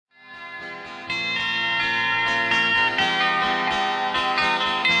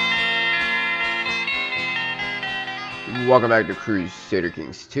Welcome back to Crusader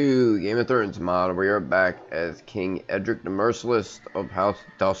Kings 2, Game of Thrones mod. We are back as King Edric the Merciless of House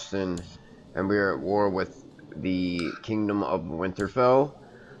Dustin, and we are at war with the Kingdom of Winterfell,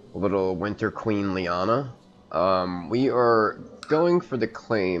 little Winter Queen Lyanna. We are going for the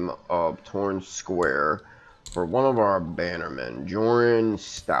claim of Torn Square for one of our bannermen, Joran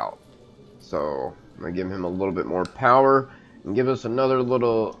Stout. So, I'm going to give him a little bit more power, and give us another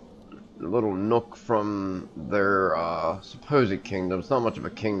little nook from their supposed kingdom. It's not much of a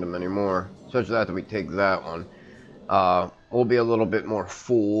kingdom anymore, especially after we take that one. We'll be a little bit more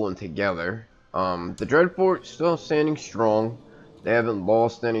full and together. The Dreadfort's still standing strong. They haven't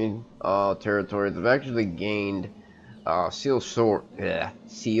lost any territory. They've actually gained Seal Shore.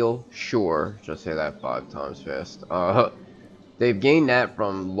 Should I say that 5 times fast? They've gained that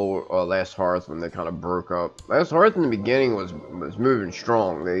from Last Hearth when they kind of broke up. Last Hearth in the beginning was moving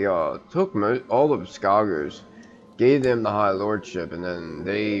strong. They took all of Skagos, gave them the High Lordship, and then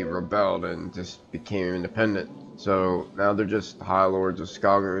they rebelled and just became independent. So now they're just High Lords of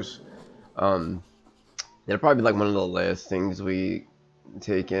Skagos. They're probably like one of the last things we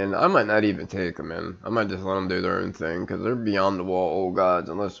take in. I might not even take them in. I might just let them do their own thing because they're beyond the wall old gods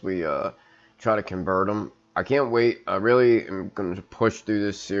unless we try to convert them. I can't wait. I really am going to push through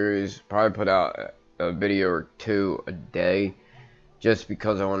this series. Probably put out a video or 2 a day. Just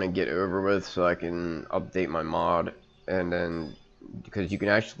because I want to get over with so I can update my mod. And then, because you can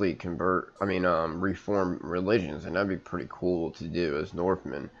actually reform religions. And that'd be pretty cool to do as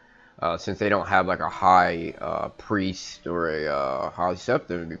Northmen. Since they don't have like a high priest or a high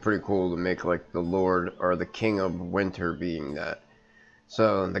scepter. It'd be pretty cool to make like the Lord or the King of Winter being that.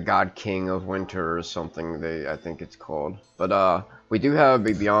 So, the God King of Winter or something, I think it's called. But, we do have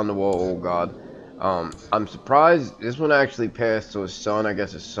a Beyond the Wall old god. I'm surprised this one actually passed to his son. I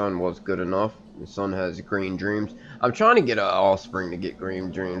guess his son was good enough. His son has green dreams. I'm trying to get an offspring to get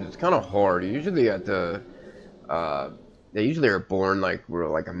green dreams. It's kind of hard. Usually at the, they usually are born like we're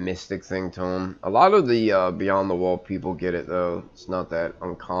like a mystic thing to them. A lot of the Beyond the Wall people get it though. It's not that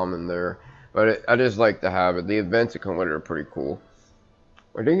uncommon there. But I just like to have it. The events that come with it are pretty cool.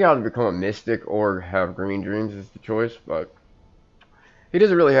 I think you have to become a mystic or have green dreams is the choice, but he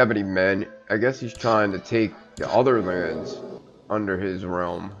doesn't really have any men. I guess he's trying to take the other lands under his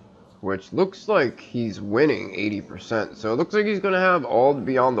realm, which looks like he's winning 80%. So it looks like he's going to have all the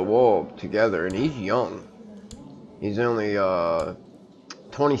Beyond the Wall together, and he's young. He's only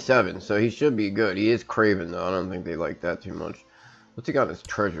 27, so he should be good. He is craven, though. I don't think they like that too much. What's he got in his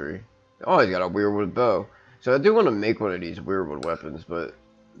treasury? Oh, he's got a weirwood bow. So I do want to make one of these weirwood weapons, but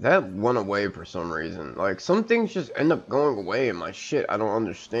that went away for some reason. Like, some things just end up going away in my shit. I don't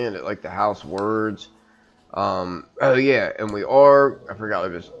understand it. Like the house words. Oh yeah, and I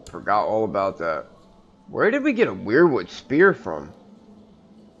forgot all about that. Where did we get a weirwood spear from?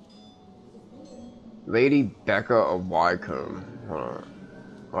 Lady Becca of Wycombe. Hold on.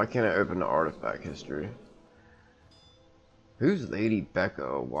 Why can't I open the artifact history? Who's Lady Becca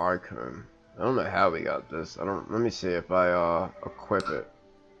of Wycombe? I don't know how we got this. Let me see if I equip it.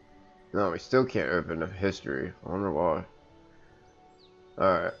 No, we still can't open the history. I wonder why.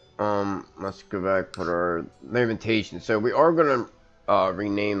 Alright, let's go back, put our Lamentation. So we are gonna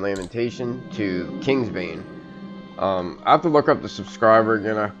rename Lamentation to Kingsbane. I have to look up the subscriber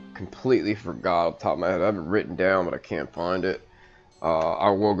again. I completely forgot off the top of my head. I have it written down, but I can't find it. I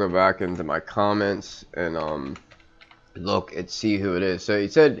will go back into my comments and look and see who it is. So he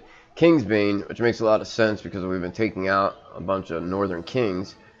said Kingsbane, which makes a lot of sense because we've been taking out a bunch of northern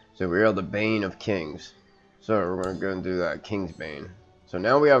kings. So we are the Bane of Kings. So we're going to go and do that, Kingsbane. So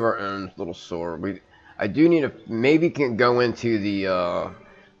now we have our own little sword. I do need to, maybe can go into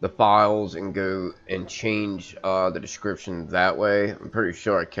the files and go and change the description that way. I'm pretty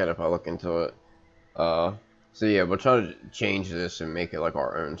sure I can if I look into it. So yeah, we'll try to change this and make it like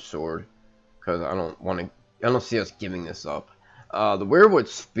our own sword. Because I don't see us giving this up. The weirwood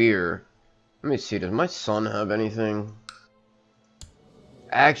spear. Let me see, does my son have anything?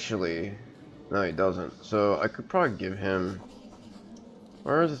 Actually, no he doesn't. So I could probably give him...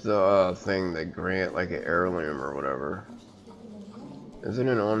 Where's the thing that grant like an heirloom or whatever? Isn't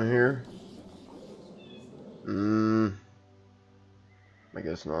it on here? I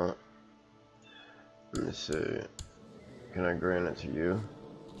guess not. Let me see. Can I grant it to you?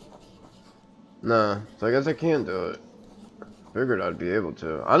 Nah, so I guess I can't do it. Figured I'd be able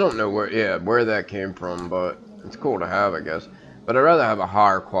to. I don't know where that came from, but it's cool to have, I guess. But I'd rather have a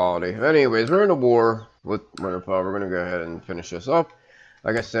higher quality. Anyways, we're in a war with Winterfell. We're going to go ahead and finish this up.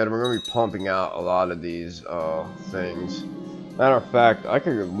 Like I said, we're going to be pumping out a lot of these things. Matter of fact, I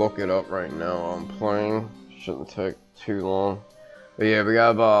could look it up right now while I'm playing. Shouldn't take too long. But yeah, we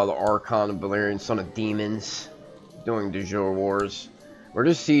got the Archon of Balerion, Son of Demons, doing de jure wars. We're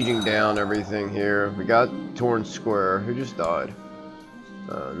just sieging down everything here. We got Torn Square, who just died.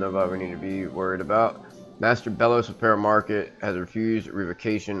 Nobody we need to be worried about. Master Bellows of Fair Market has refused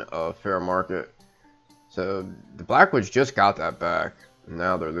revocation of Fair Market. So the Blackwoods just got that back.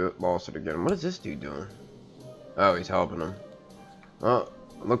 Now they're lost it again. What is this dude doing? Oh, he's helping them. Well,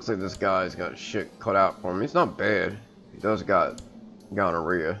 it looks like this guy's got shit cut out for him. He's not bad. He does got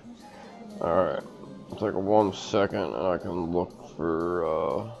gonorrhea. Alright. I'll take 1 second and I can look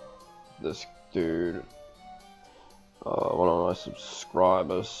for this dude. One of my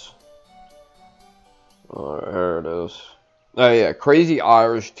subscribers. Alright, here it is. Oh yeah, Crazy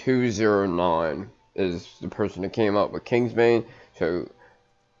Irish 209 is the person that came up with Kingsbane. So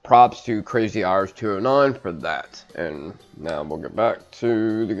props to Crazy Irish 209 for that. And now we'll get back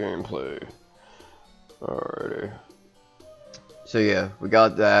to the gameplay. Alrighty. So yeah, we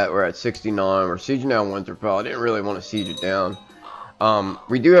got that. We're at 69. We're sieging down Winterfell. I didn't really want to siege it down.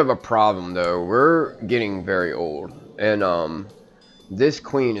 We do have a problem though. We're getting very old. And this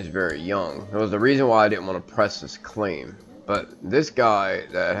queen is very young. That was the reason why I didn't want to press this claim. But this guy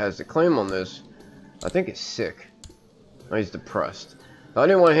that has the claim on this, I think is sick. Oh, he's depressed. I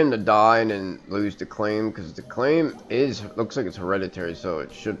didn't want him to die and then lose the claim, because the claim looks like it's hereditary, so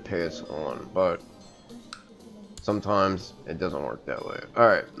it should pass on. But sometimes it doesn't work that way.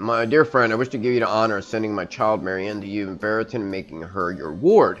 Alright, my dear friend, I wish to give you the honor of sending my child Marianne to you in Barrowton and making her your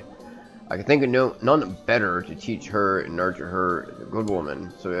ward. I can think of none better to teach her and nurture her as a good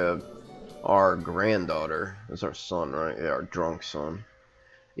woman. So we have our granddaughter. That's our son, right? Yeah, our drunk son.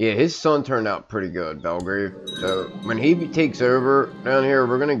 Yeah, his son turned out pretty good, Belgrave. So when he takes over down here,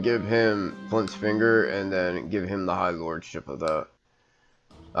 we're going to give him Flint's Finger and then give him the High Lordship of that.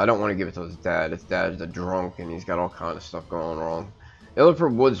 I don't want to give it to his dad. His dad's a drunk and he's got all kinds of stuff going wrong.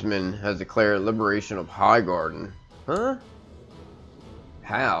 Illiford Woodsman has declared liberation of Highgarden. Huh?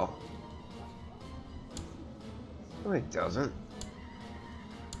 How? No, it doesn't.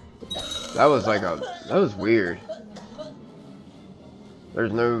 That was weird.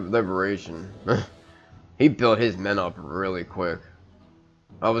 There's no liberation. He built his men up really quick.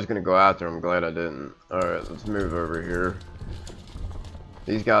 I was gonna go after him, glad I didn't. Alright, let's move over here.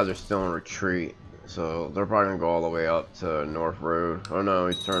 These guys are still in retreat, so they're probably gonna go all the way up to North Road. Oh no,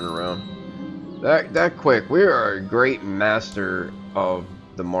 he's turning around. That quick. We are a great master of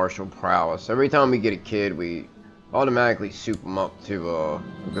the martial prowess. Every time we get a kid, we automatically soup them up to a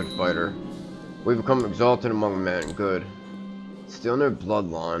good fighter. We become exalted among men. Good. Still no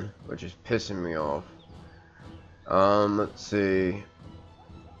bloodline, which is pissing me off. Let's see.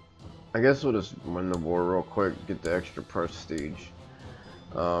 I guess we'll just win the war real quick, get the extra prestige.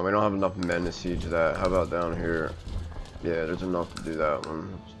 We don't have enough men to siege that. How about down here? Yeah, there's enough to do that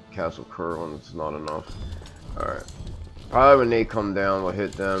one. Castle Curlin, it's not enough. Alright. Probably when they come down, we'll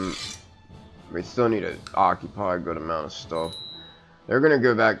hit them. We still need to occupy a good amount of stuff. They're gonna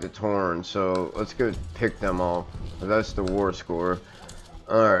go back to Torn, so let's go pick them off. That's the war score.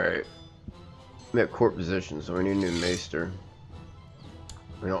 Alright. I'm at court position, so we need a new maester.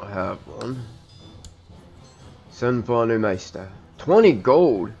 We don't have one. Send for a new maester. 20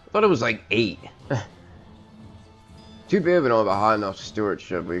 gold? I thought it was like 8. Too bad we don't have a high enough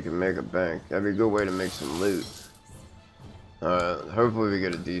stewardship where you can make a bank. That'd be a good way to make some loot. Hopefully we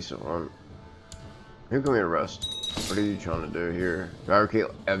get a decent one. Who can we arrest? What are you trying to do here? Fabricate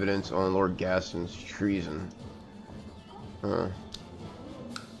evidence on Lord Gaston's treason. Alright.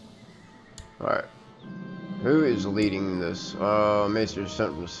 Who is leading this? Maester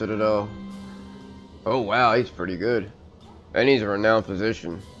sent from the Citadel. Oh wow, he's pretty good. And he's a renowned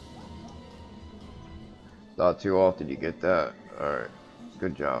physician. Not too often you get that. Alright.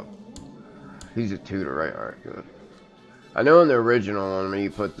 Good job. He's a tutor, right? Alright, good. I know in the original one, when you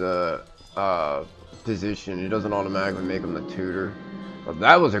put the position, it doesn't automatically make him the tutor. But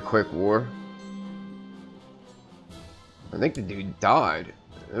that was a quick war. I think the dude died.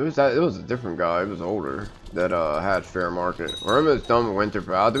 It was a different guy. It was older that had Fair Market. We're almost done with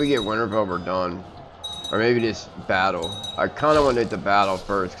Winterfell. After we get Winterfell, we're done. Or maybe this battle. I kind of want to hit the battle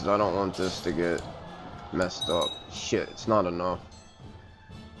first because I don't want this to get messed up. Shit, it's not enough.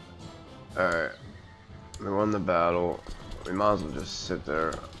 Alright. We won the battle. We might as well just sit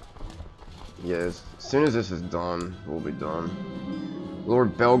there. Yes, as soon as this is done, we'll be done.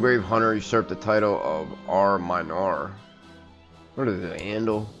 Lord Belgrave Hunter usurped the title of R. Minor. What is it,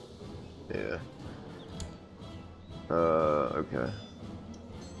 handle? Yeah. Okay.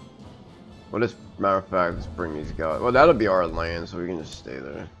 Well, as a matter of fact, let's bring these guys. Well, that'll be our land, so we can just stay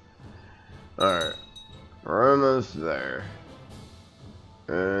there. Alright. We're almost there.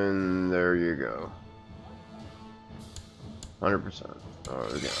 And there you go. 100%.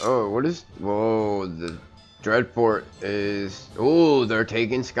 Oh, what is... Whoa, the Dreadfort is... Oh, they're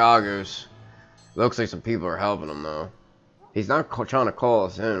taking Skagos. Looks like some people are helping him, though. He's not trying to call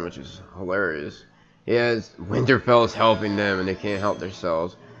us in, which is hilarious. He has Winterfell's helping them, and they can't help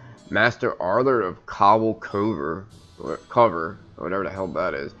themselves. Master Arthur of Cover, or whatever the hell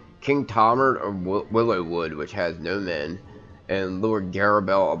that is. King Tomard of Willowwood, which has no men. And Lord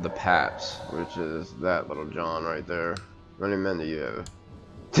Garabel of the Paps, which is that little John right there. How many men do you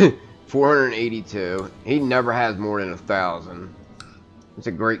have? 482. He never has more than 1,000. It's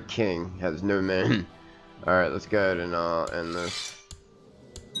a great king, has no men. Alright, let's go ahead and end this.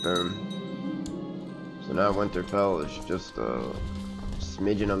 Boom. So now Winterfell is just a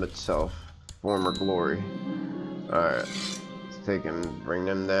smidgen of itself. Former glory. Alright. Let's take him, bring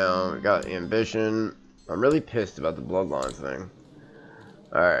them down. We got ambition. I'm really pissed about the bloodline thing.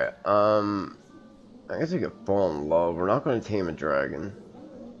 Alright, I guess we could fall in love. We're not going to tame a dragon.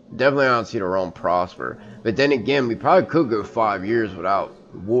 Definitely not see the realm prosper. But then again, we probably could go 5 years without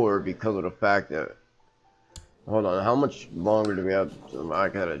war because of the fact that... Hold on, how much longer do we have? I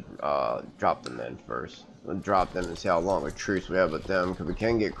gotta drop them then first. We'll drop them and see how long a truce we have with them. Because we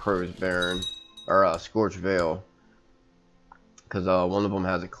can get Crow's Baron, or Scorched Vale. Because one of them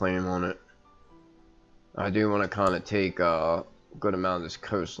has a claim on it. I do want to kind of take a good amount of this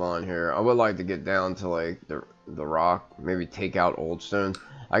coastline here. I would like to get down to like the rock, maybe take out Oldstone.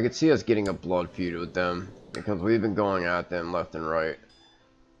 I could see us getting a blood feud with them because we've been going at them left and right.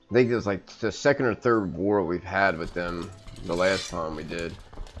 I think it's like the second or third war we've had with them the last time we did.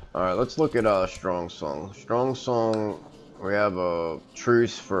 Alright, let's look at Strong Song. Strong Song, we have a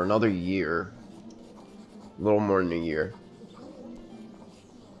truce for another year. A little more than a year.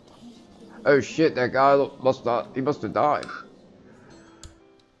 Oh shit, that guy must have died.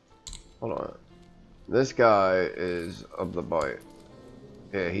 Hold on. This guy is of the bite.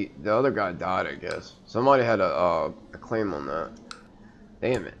 Yeah, the other guy died, I guess. Somebody had a claim on that.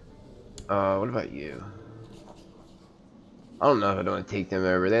 Damn it. What about you? I don't know if I don't want to take them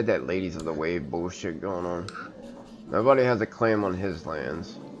over. They had that Ladies of the Wave bullshit going on. Nobody has a claim on his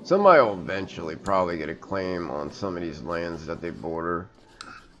lands. Somebody will eventually probably get a claim on some of these lands that they border.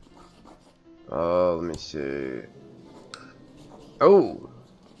 Let me see. Oh!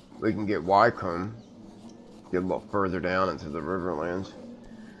 We can get Wycombe. Get a little further down into the Riverlands.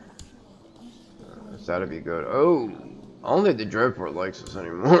 So that'd be good. Oh! I don't think the Dreadfort likes us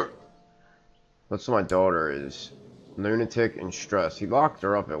anymore. That's what my daughter is. Lunatic and stressed. He locked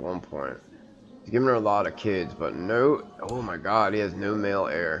her up at one point. He's giving her a lot of kids, but no... Oh my god, he has no male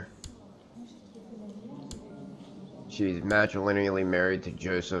heir. She's matrilineally married to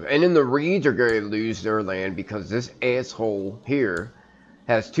Joseph. And then the Reeds are going to lose their land because this asshole here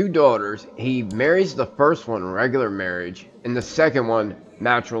has 2 daughters. He marries the first one, regular marriage, and the second one,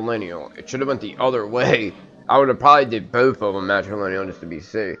 matrilineal. It should have went the other way. I would have probably did both of them matrilineal just to be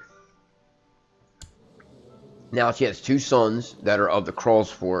safe. Now she has 2 sons that are of the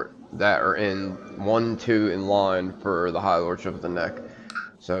Crawlsfort that are in 1 and 2 in line for the High Lordship of the Neck.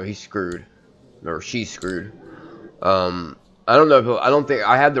 So he's screwed. Or she's screwed. I don't know if I don't think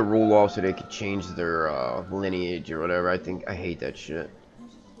I had the rule off so they could change their lineage or whatever. I hate that shit.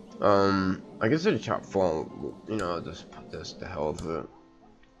 I guess I just chop full, you know, just put this to hell with it.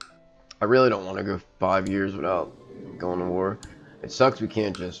 I really don't want to go 5 years without going to war. It sucks we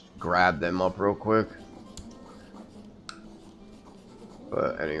can't just grab them up real quick.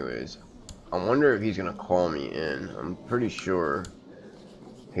 But anyways, I wonder if he's gonna call me in. I'm pretty sure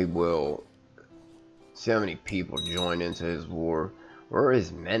he will. See how many people join into his war. Where are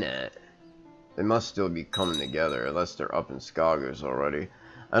his men at? They must still be coming together unless they're up in Skagos already.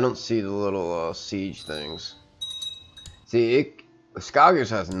 I don't see the little siege things. See, Skagos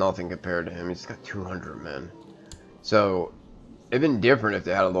has nothing compared to him. He's got 200 men. So it'd been different if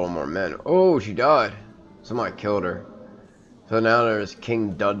they had a little more men. Oh, she died. Somebody killed her. So now there's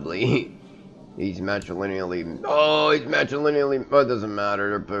King Dudley. He's matrilineally. Oh, he's matrilineally. But it doesn't matter.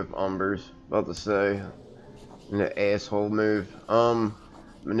 They're both umbers. About to say. And the asshole move.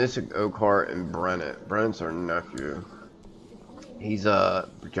 Manistic Oakhart and Brennet. Brennet's our nephew. He's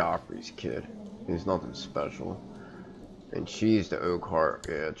Joffrey's kid. He's nothing special. And she's the Oakhart.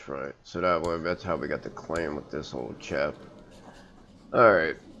 Yeah, that's right. So that way, that's how we got the claim with this old chap.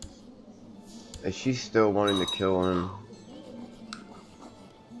 Alright. Is she still wanting to kill him?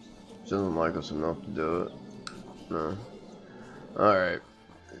 She doesn't like us enough to do it. No. Alright.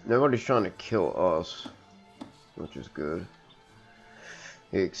 Nobody's trying to kill us, which is good.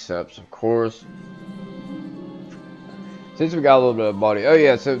 He accepts, of course. Since we got a little bit of money. Oh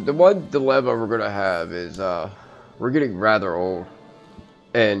yeah, so the one dilemma we're gonna have is we're getting rather old.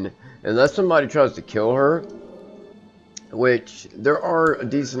 And unless somebody tries to kill her, which there are a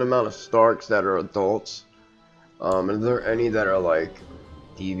decent amount of Starks that are adults. Are there any that are like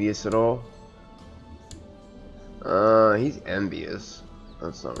devious at all? He's envious.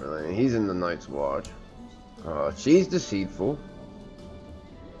 That's not really. He's in the Night's Watch. She's deceitful.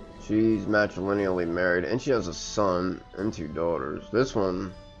 She's matrilineally married, and she has a son and 2 daughters. This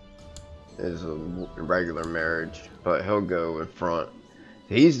one is a regular marriage, but he'll go in front.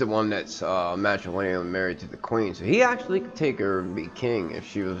 He's the one that's matrilineally married to the queen, so he actually could take her and be king if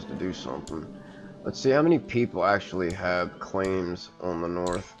she was to do something. Let's see how many people actually have claims on the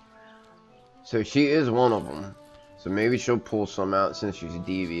north. So she is one of them. So maybe she'll pull some out since she's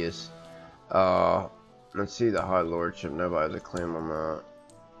devious. Let's see the High Lordship. Nobody has a claim on that.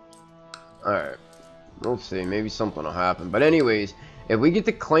 Alright. We'll see. Maybe something will happen. But anyways, if we get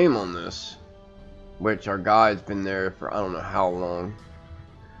the claim on this, which our guy's been there for I don't know how long.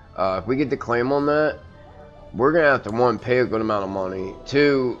 If we get the claim on that, we're going to have to, 1, pay a good amount of money.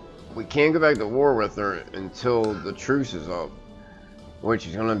 2, we can't go back to war with her until the truce is up. Which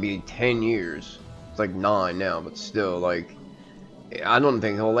is going to be 10 years. It's like 9 now, but still, like, I don't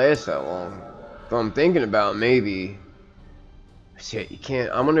think he'll last that long. So I'm thinking about maybe... Shit, you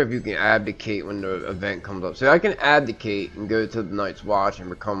can't... I wonder if you can abdicate when the event comes up. So I can abdicate and go to the Night's Watch and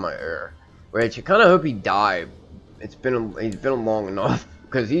become my heir. Which I kind of hope he died. He's been long enough.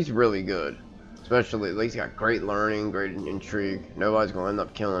 Because he's really good. Especially, at least he got great learning, great intrigue. Nobody's going to end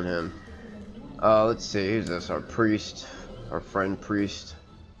up killing him. Let's see, who's this? Our priest. Our friend priest.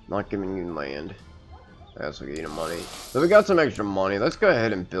 Not giving you land. I guess we'll get you money. So we got some extra money. Let's go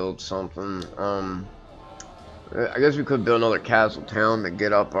ahead and build something. I guess we could build another castle town to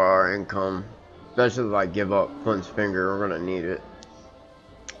get up our income. Especially if I give up Flint's Finger, we're gonna need it.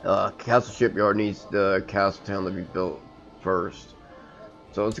 Castle Shipyard needs the castle town to be built first.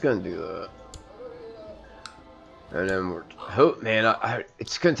 So it's gonna do that. And then we're... man,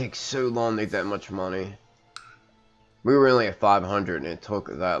 it's gonna take so long to get that much money. We were only at 500 and it took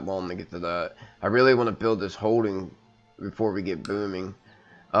that long to get to that. I really want to build this holding before we get booming.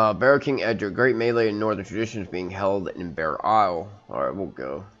 Barrow King Edgar, great melee and northern traditions being held in Barrow Isle. Alright, we'll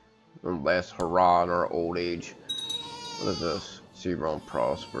go. Last hurrah in our old age. What is this? Seaborn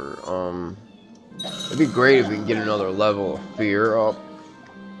Prosper. It'd be great if we can get another level of fear up.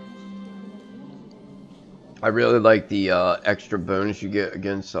 I really like the extra bonus you get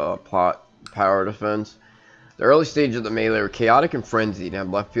against plot power defense. The early stages of the melee were chaotic and frenzied, and have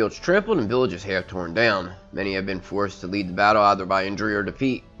left fields trampled and villages half torn down. Many have been forced to lead the battle either by injury or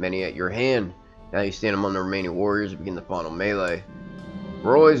defeat, many at your hand. Now you stand among the remaining warriors and begin the final melee.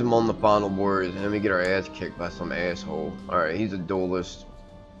 We're always among the final warriors, and then we get our ass kicked by some asshole. Alright, he's a duelist.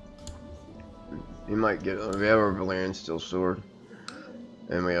 He might get... we have our Valyrian steel sword.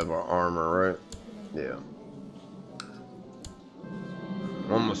 And we have our armor, right? Yeah.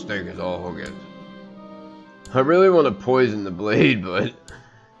 One mistake is all he'll get. I really want to poison the blade, but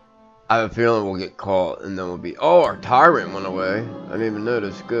I have a feeling we'll get caught and then we'll be... oh, our tyrant went away. I didn't even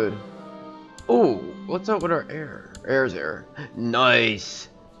notice. Good. Oh, what's up with our heir? Heir's heir. Nice.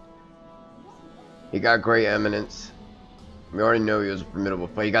 He got great eminence. We already know he was a formidable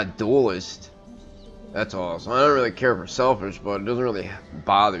fight. He got duelist. That's awesome. I don't really care for selfish, but it doesn't really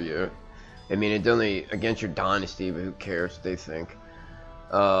bother you. I mean, it's only against your dynasty, but who cares what they think.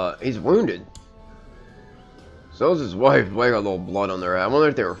 He's wounded. So is his wife. His wife got a little blood on their head. I wonder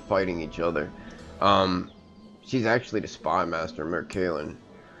if they were fighting each other. She's actually the spy master, Mercalin.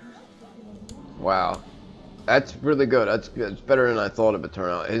 Wow. That's really good. That's better than I thought it would turn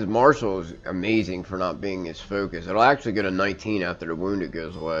out. His martial is amazing for not being his focus. It'll actually get a 19 after the wounded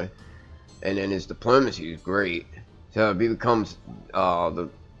goes away. And then his diplomacy is great. So if he becomes the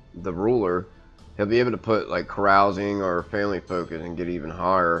ruler, he'll be able to put like carousing or family focus and get even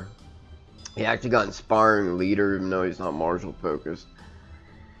higher. He actually got inspiring leader even though he's not martial focused.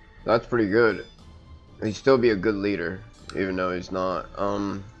 That's pretty good. He'd still be a good leader even though he's not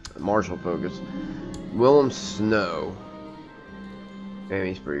martial focused. Willem Snow. Damn,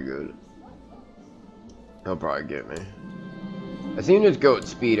 he's pretty good. He'll probably get me. I seem to just go at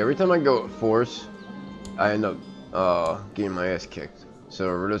speed. Every time I go at force, I end up getting my ass kicked. So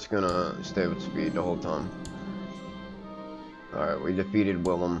we're just gonna stay with speed the whole time. Alright, we defeated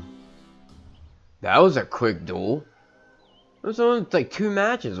Willem. That was a quick duel. It was only like 2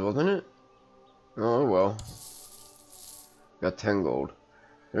 matches, wasn't it? Oh well. Got 10 gold.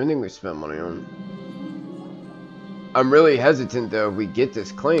 Everything we spent money on. I'm really hesitant though if we get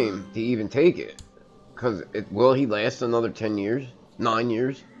this claim to even take it. Because will he last another 10 years? 9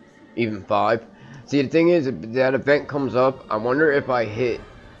 years? Even 5? See, the thing is, if that event comes up, I wonder if I hit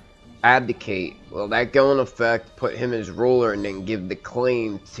abdicate, will that go in effect, put him as ruler, and then give the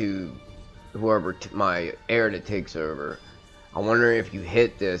claim to whoever my heir that takes over? I wonder if you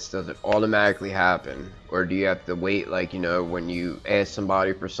hit this, does it automatically happen? Or do you have to wait, like, you know, when you ask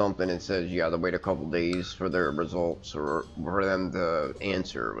somebody for something, it says you gotta wait a couple days for their results, or for them to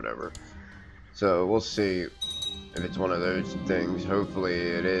answer, or whatever. So, we'll see if it's one of those things. Hopefully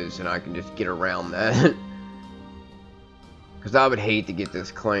it is, and I can just get around that. Because I would hate to get this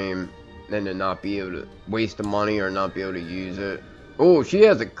claim, and to not be able to waste the money, or not be able to use it. Oh, she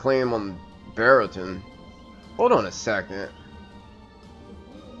has a claim on Barrowton. Hold on a second.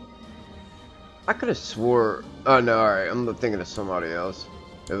 I could have swore... Oh, no, alright. I'm thinking of somebody else.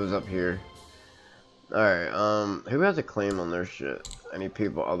 It was up here. Alright, who has a claim on their shit? Any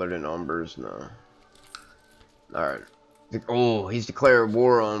people other than Umbers? No. Alright. Oh, he's declared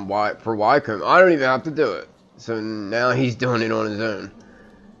war on for Wycombe. I don't even have to do it. So now he's doing it on his own.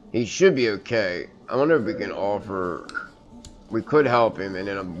 He should be okay. I wonder if we can offer... We could help him, and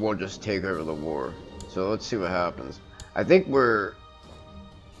then we'll just take over the war. So let's see what happens. I think we're...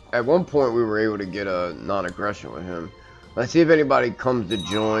 At one point, we were able to get a non-aggression with him. Let's see if anybody comes to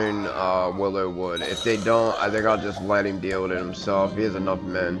join Willowwood. If they don't, I think I'll just let him deal with it himself. He has enough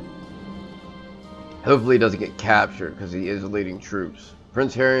men. Hopefully he doesn't get captured, because he is leading troops.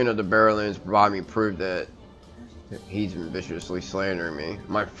 Prince Harrion of the Barrowlands provided me proof that he's been viciously slandering me.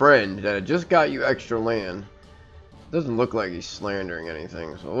 My friend that just got you extra land. Doesn't look like he's slandering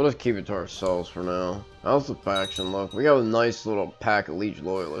anything, so we'll just keep it to ourselves for now. How's the faction look? We got a nice little pack of Liege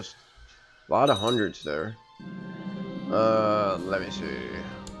Loyalists. A lot of hundreds there. Let me see.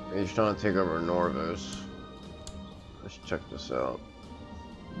 He's trying to take over Norvos. Let's check this out.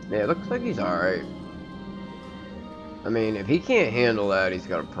 Yeah, it looks like he's alright. I mean, if he can't handle that, he's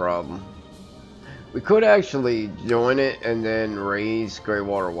got a problem. We could actually join it and then raise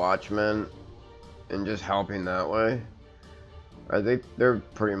Greywater Watchmen and just helping that way. I think they're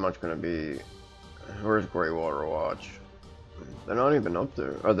pretty much going to be... Where's Greywater Watch? They're not even up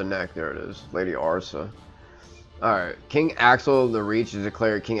there. Oh, the neck, there it is. Lady Arsa. Alright, King Axel of the Reach has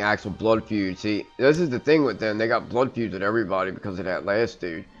declared King Axel blood feud. See, this is the thing with them. They got blood feuds with everybody because of that last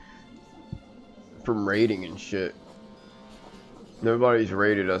dude. From raiding and shit. Nobody's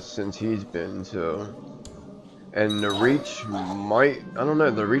raided us since he's been, so... And the Reach might... I don't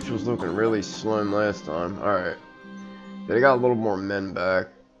know, the Reach was looking really slim last time. Alright. They got a little more men back.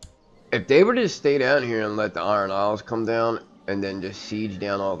 If they were to stay down here and let the Iron Isles come down, and then just siege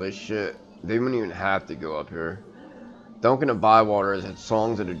down all this shit, they wouldn't even have to go up here. Duncan of Bywater has had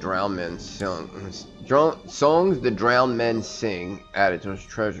songs of the drowned men sung. Songs the drowned men sing added to his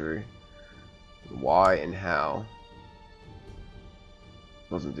treasury. Why and how?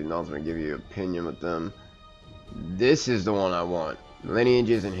 Doesn't do nothing to give you an opinion with them. This is the one I want.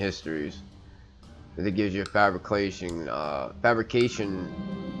 Lineages and histories. It gives you a fabrication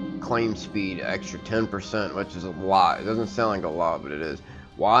claim speed extra 10%, which is a lot. It doesn't sound like a lot, but it is.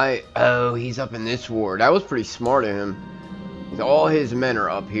 Why? Oh, he's up in this war. That was pretty smart of him. All his men are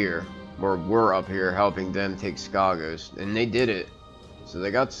up here, or were up here, helping them take Skagos, and they did it. So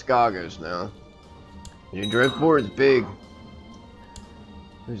they got Skagos now. Your driftboard is big.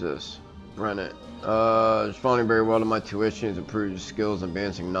 Who's this? Brennan. Responding very well to my tuition, has improved his skills and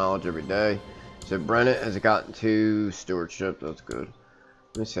advancing knowledge every day. So Brennan has gotten to stewardship. That's good.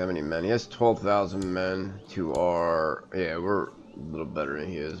 Let me see how many men. He has 12,000 men to our... Yeah, we're a little better than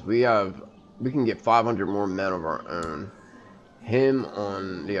he is. We can get 500 more men of our own. Him,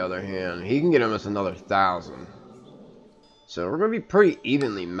 on the other hand, he can get almost another 1,000. So we're going to be pretty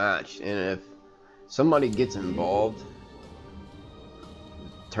evenly matched. And if somebody gets involved,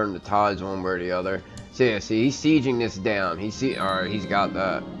 turn the tides one way or the other. So yeah, see, he's sieging this down. Alright, he's got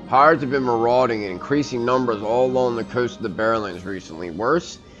that. Pirates have been marauding in increasing numbers all along the coast of the Barrowlands recently.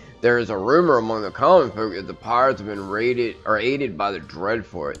 Worse, there is a rumor among the common folk that the pirates have been raided or aided by the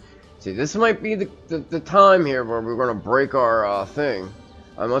Dreadfort. See, this might be the time here where we're going to break our thing.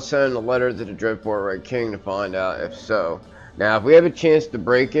 I must send a letter to the Great King to find out if so. Now, if we have a chance to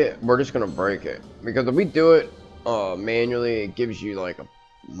break it, we're just going to break it. Because if we do it manually, it gives you like a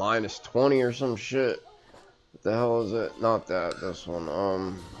 -20 or some shit. What the hell is it? Not that, this one.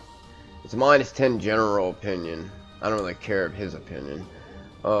 It's -10 general opinion. I don't really care of his opinion.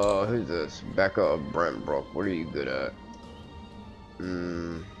 Who's this? Becca of Brentbrook. What are you good at?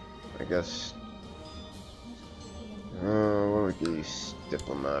 I guess. What would you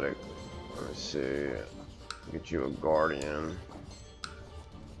diplomatic? Let's see. Get you a guardian.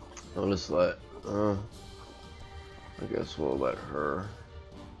 I'll just let, I guess we'll let her,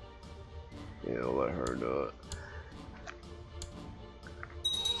 yeah, we'll let her do it.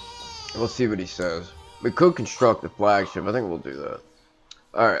 We'll see what he says. We could construct a flagship, I think we'll do that.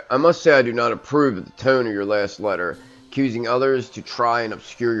 Alright, I must say I do not approve of the tone of your last letter. Accusing others to try and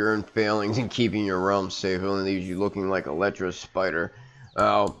obscure your own failings in keeping your realm safe only leaves you looking like a lecherous spider.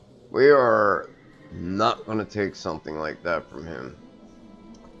 We are not going to take something like that from him.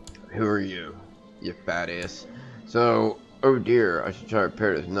 Who are you, you fat ass? So, oh dear, I should try to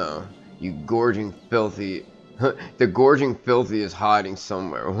repair this. No, you gorging filthy. The gorging filthy is hiding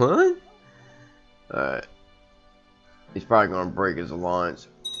somewhere. What? Alright. He's probably going to break his alliance.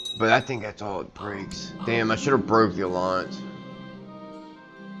 But I think that's all it breaks. Damn, I should have broke the alliance.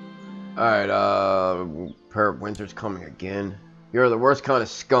 Alright, Pair of Winter's coming again. You're the worst kind of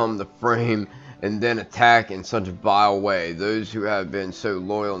scum to frame and then attack in such a vile way those who have been so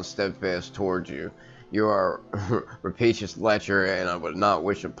loyal and steadfast towards you. You are rapacious lecher, and I would not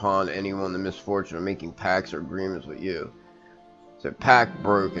wish upon anyone the misfortune of making pacts or agreements with you. So, pact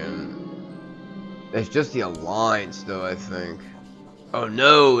broken. It's just the alliance, though, I think. Oh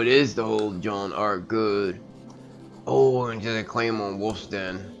no, it is the whole John Art good. Oh, and just a claim on Wolf's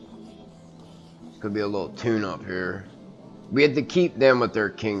Den. Could be a little tune-up here. We had to keep them with their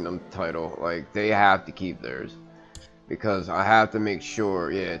kingdom title. Like, they have to keep theirs. Because I have to make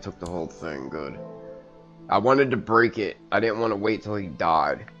sure. Yeah, it took the whole thing. Good. I wanted to break it. I didn't want to wait till he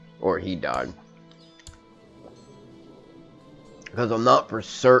died. Or he died. Because I'm not for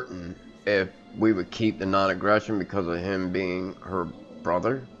certain if we would keep the non-aggression because of him being her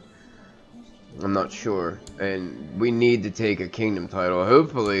brother. I'm not sure. And we need to take a kingdom title.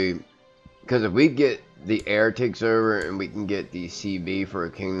 Hopefully, because if we get the heir takes over and we can get the CB for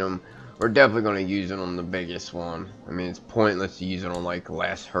a kingdom, we're definitely going to use it on the biggest one. I mean, it's pointless to use it on like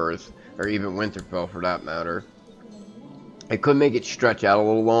Last Hearth or even Winterfell for that matter. It could make it stretch out a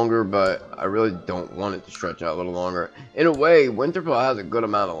little longer, but I really don't want it to stretch out a little longer. In a way, Winterfell has a good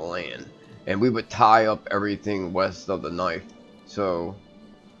amount of land, and we would tie up everything west of the knife. So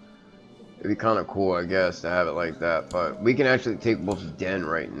it'd be kind of cool, I guess, to have it like that. But we can actually take Wolf's Den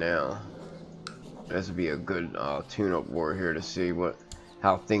right now. This would be a good tune-up war here to see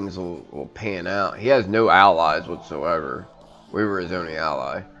how things will pan out. He has no allies whatsoever. We were his only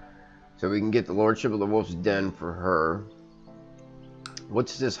ally. So we can get the Lordship of the Wolf's Den for her.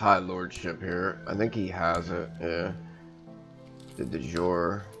 What's this High Lordship here? I think he has it, yeah. The de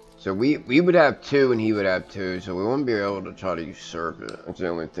jure. So we would have 2 and he would have 2, so we won't be able to try to usurp it. That's the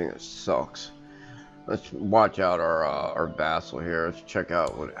only thing that sucks. Let's watch out our vassal here. Let's check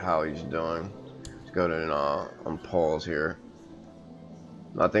out how he's doing. Go to on pause here.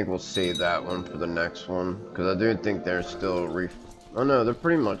 I think we'll save that one for the next one because I do think they're still oh no, they're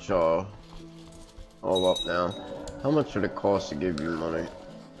pretty much all up now. How much would it cost to give you money?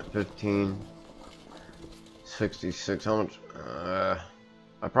 15, 66. How much?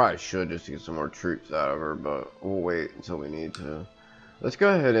 I probably should just get some more troops out of her, but we'll wait until we need to. Let's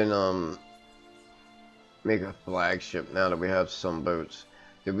go ahead and make a flagship now that we have some boats.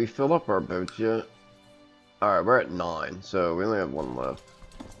 Did we fill up our boats yet? Alright, we're at 9, so we only have 1 left.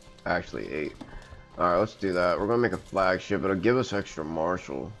 Actually 8. Alright, let's do that. We're gonna make a flagship. It'll give us extra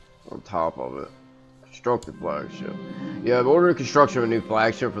marshal on top of it. Construct the flagship. You have ordered construction of a new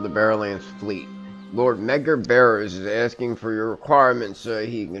flagship for the Barrowlands fleet. Lord Medgar Barrows is asking for your requirements so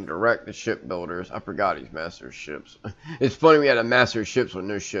he can direct the shipbuilders. I forgot he's master ships. It's funny we had a master ships with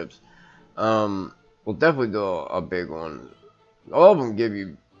no ships. We'll definitely do a big one. All of them give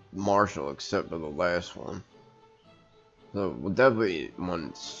you marshal except for the last one. So we'll definitely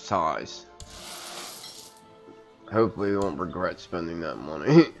one size. Hopefully we won't regret spending that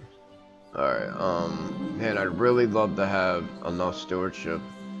money. Alright, man, I'd really love to have enough stewardship.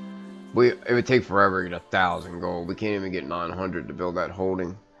 It would take forever to get 1,000 gold. We can't even get 900 to build that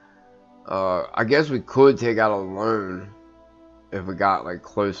holding. I guess we could take out a loan if we got like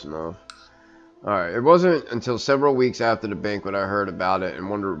close enough. Alright, it wasn't until several weeks after the banquet I heard about it and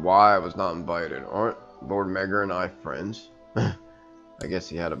wondered why I was not invited. Aren't Lord Medgar and I friends? I guess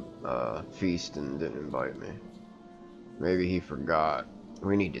he had a feast and didn't invite me. Maybe he forgot.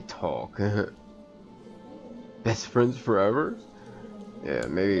 We need to talk. Best friends forever? Yeah,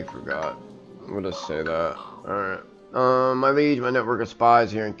 maybe he forgot. We'll just say that. Alright. My liege, my network of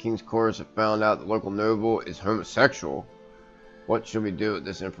spies here in King's Course have found out the local noble is homosexual. What should we do with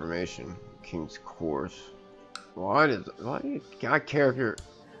this information? King's Course. Why do I care if you're...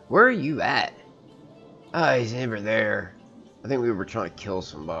 Where are you at? Ah, he's over there. I think we were trying to kill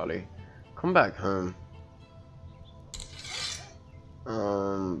somebody. Come back home.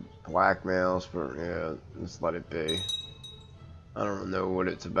 Blackmails, but yeah, just let it be. I don't know what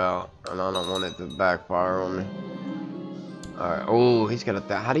it's about, and I don't want it to backfire on me. Alright, oh, he's got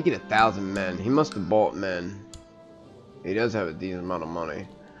how do you get 1,000 men? He must have bought men. He does have a decent amount of money.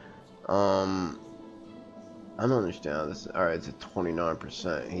 I don't understand this. Alright, it's at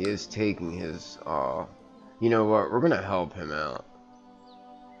 29%. He is taking his, you know what, we're gonna help him out.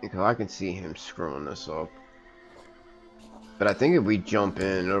 Because I can see him screwing this up. But I think if we jump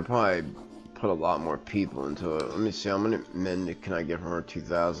in, it'll probably put a lot more people into it. Let me see, how many men can I get from her?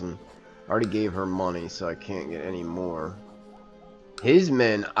 2,000. I already gave her money, so I can't get any more. His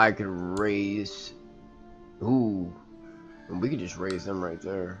men, I could raise. Ooh. And we could just raise them right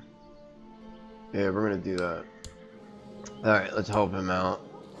there. Yeah, we're gonna do that. Alright, let's help him out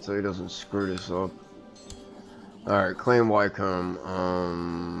so he doesn't screw this up. Alright, claim Wycombe.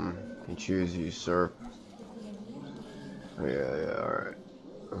 You choose usurp. Yeah, alright.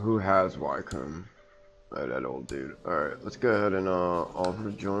 Who has Wycombe? Right, that old dude. Alright, let's go ahead and offer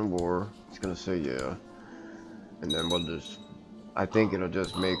to join war. He's gonna say yeah. And then we'll just, I think it'll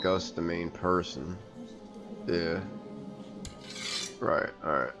just make us the main person. Yeah. Right,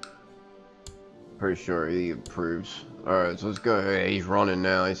 alright. Pretty sure he approves. Alright, so let's go ahead. He's running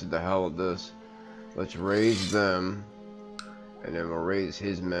now. He said the hell with this. Let's raise them. And then we'll raise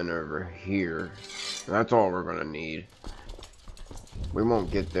his men over here. And that's all we're gonna need. We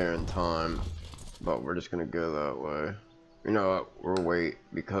won't get there in time, but we're just gonna go that way. You know what? We'll wait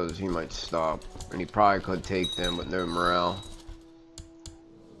because he might stop. And he probably could take them with no morale.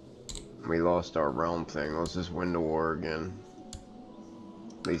 We lost our realm thing. Let's just win the war again.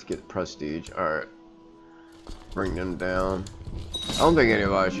 At least get prestige. Alright. Bring them down. I don't think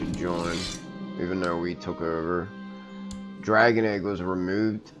anybody should join. Even though we took over. Dragon egg was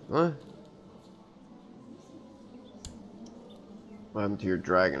removed. What? What happened to your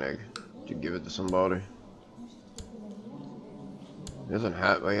dragon egg? Did you give it to somebody? He doesn't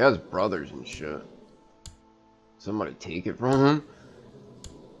have. Well, he has brothers and shit. Somebody take it from him?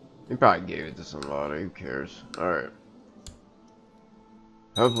 He probably gave it to somebody. Who cares? Alright.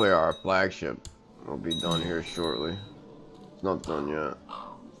 Hopefully our flagship will be done here shortly. It's not done yet.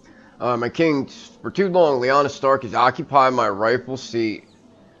 My king, for too long, Lyanna Stark has occupied my rightful seat,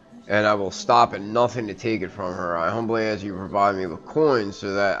 and I will stop at nothing to take it from her. I humbly ask you to provide me with coins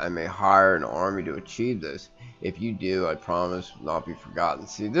so that I may hire an army to achieve this. If you do, I promise not be forgotten.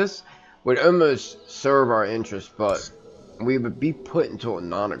 See, this would almost serve our interest, but we would be put into a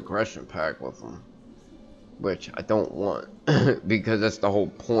non-aggression pact with them, which I don't want, because that's the whole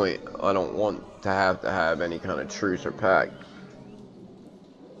point. I don't want to have any kind of truce or pact.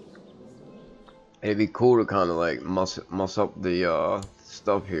 It'd be cool to kind of like muss up the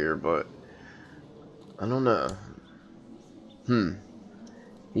stuff here, but I don't know.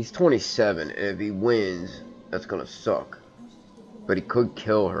 He's 27, and if he wins, that's gonna suck. But he could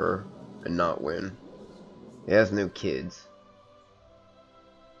kill her and not win. He has no kids.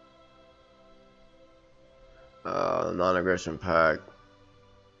 Non-aggression pact.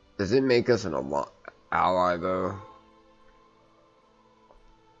 Does it make us an ally though?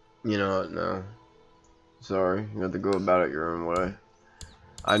 You know what? No. Sorry, you have to go about it your own way.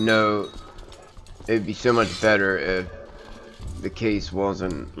 I know it'd be so much better if the case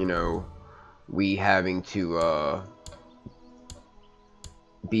wasn't, you know, we having to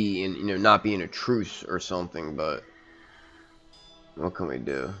be in, you know, not be in a truce or something, but what can we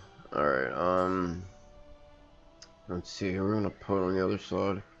do? Alright, let's see who we're gonna put on the other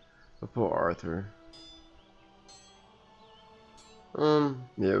side. We'll put Arthur.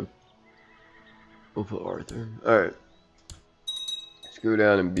 Yeah. We'll put Arthur. Alright. Let's go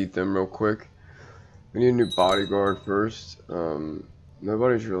down and beat them real quick. We need a new bodyguard first.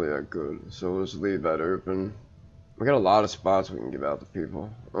 Nobody's really that good, so we'll just leave that open. We got a lot of spots we can give out to people.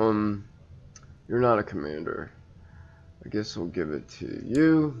 You're not a commander. I guess we'll give it to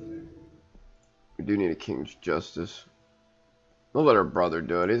you. We do need a king's justice. We'll let our brother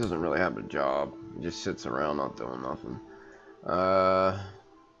do it. He doesn't really have a job. He just sits around not doing nothing.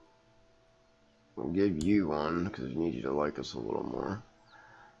 We'll give you one because we need you to like us a little more.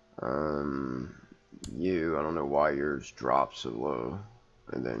 You, I don't know why yours dropped so low.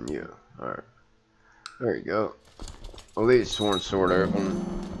 And then you. Alright. There you go. We'll leave Sworn Sword open.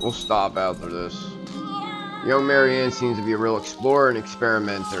 We'll stop after this. Young Marianne seems to be a real explorer and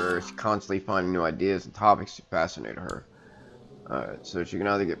experimenter. She's constantly finding new ideas and topics to fascinate her. Alright, so she can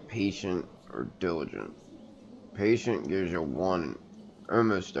either get patient or diligent. Patient gives you one in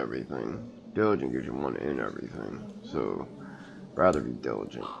almost everything. Diligent gives you one in everything. So, rather be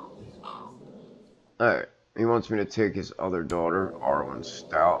diligent. Alright, He wants me to take his other daughter, Arwen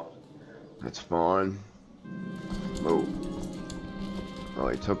Stout. That's fine. Oh. Well,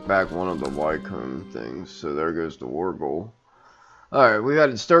 he took back one of the Wycombe things, so there goes the war goal. Alright, we got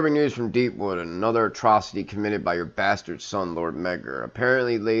disturbing news from Deepwood, and another atrocity committed by your bastard son, Lord Megger.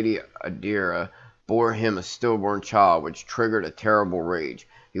 Apparently, Lady Adira bore him a stillborn child, which triggered a terrible rage.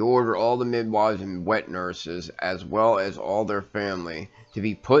 He ordered all the midwives and wet nurses, as well as all their family, to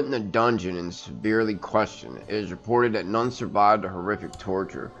be put in a dungeon and severely questioned. It is reported that none survived the horrific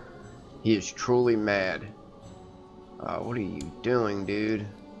torture. He is truly mad. What are you doing, dude?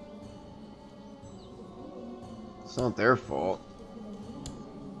 It's not their fault.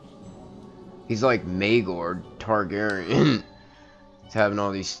 He's like Maegor Targaryen. He's having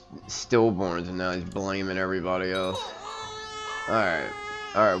all these stillborns and now he's blaming everybody else. Alright.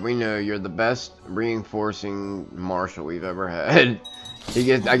 Alright, we know you're the best reinforcing marshal we've ever had. I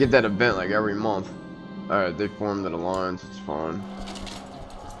get that event like every month. Alright, they formed an alliance, it's fine.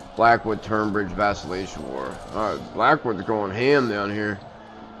 Blackwood Turnbridge Vacillation War. Alright, Blackwood's going ham down here.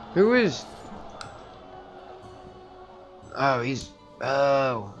 Who is... Oh, he's...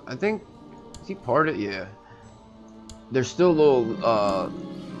 Oh, I think... Is he part of it? Yeah. There's still little,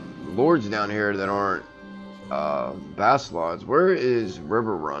 lords down here that aren't, Bastards. Where is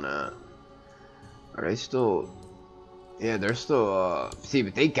Riverrun at? Are they still... Yeah, they're still, See,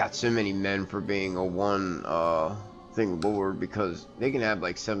 but they got so many men for being a one, thing lord, because they can have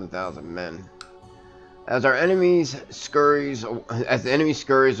like 7,000 men. As the enemy scurries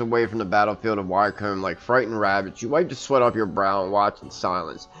away from the battlefield of Wycombe like frightened rabbits, you wipe the sweat off your brow and watch in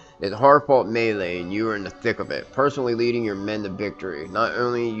silence. It's hard-fought melee, and you are in the thick of it, personally leading your men to victory. Not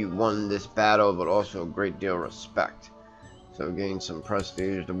only you won this battle, but also a great deal of respect. So gain some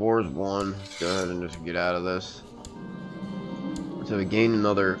prestige. The war's won. Let's go ahead and just get out of this. So we gain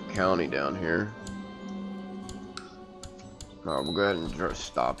another county down here. We'll go ahead and just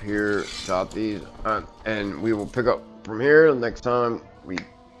stop here, stop these, and we will pick up from here the next time we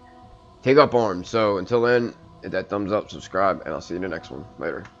take up arms. So until then, hit that thumbs up, subscribe, and I'll see you in the next one.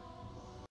 Later.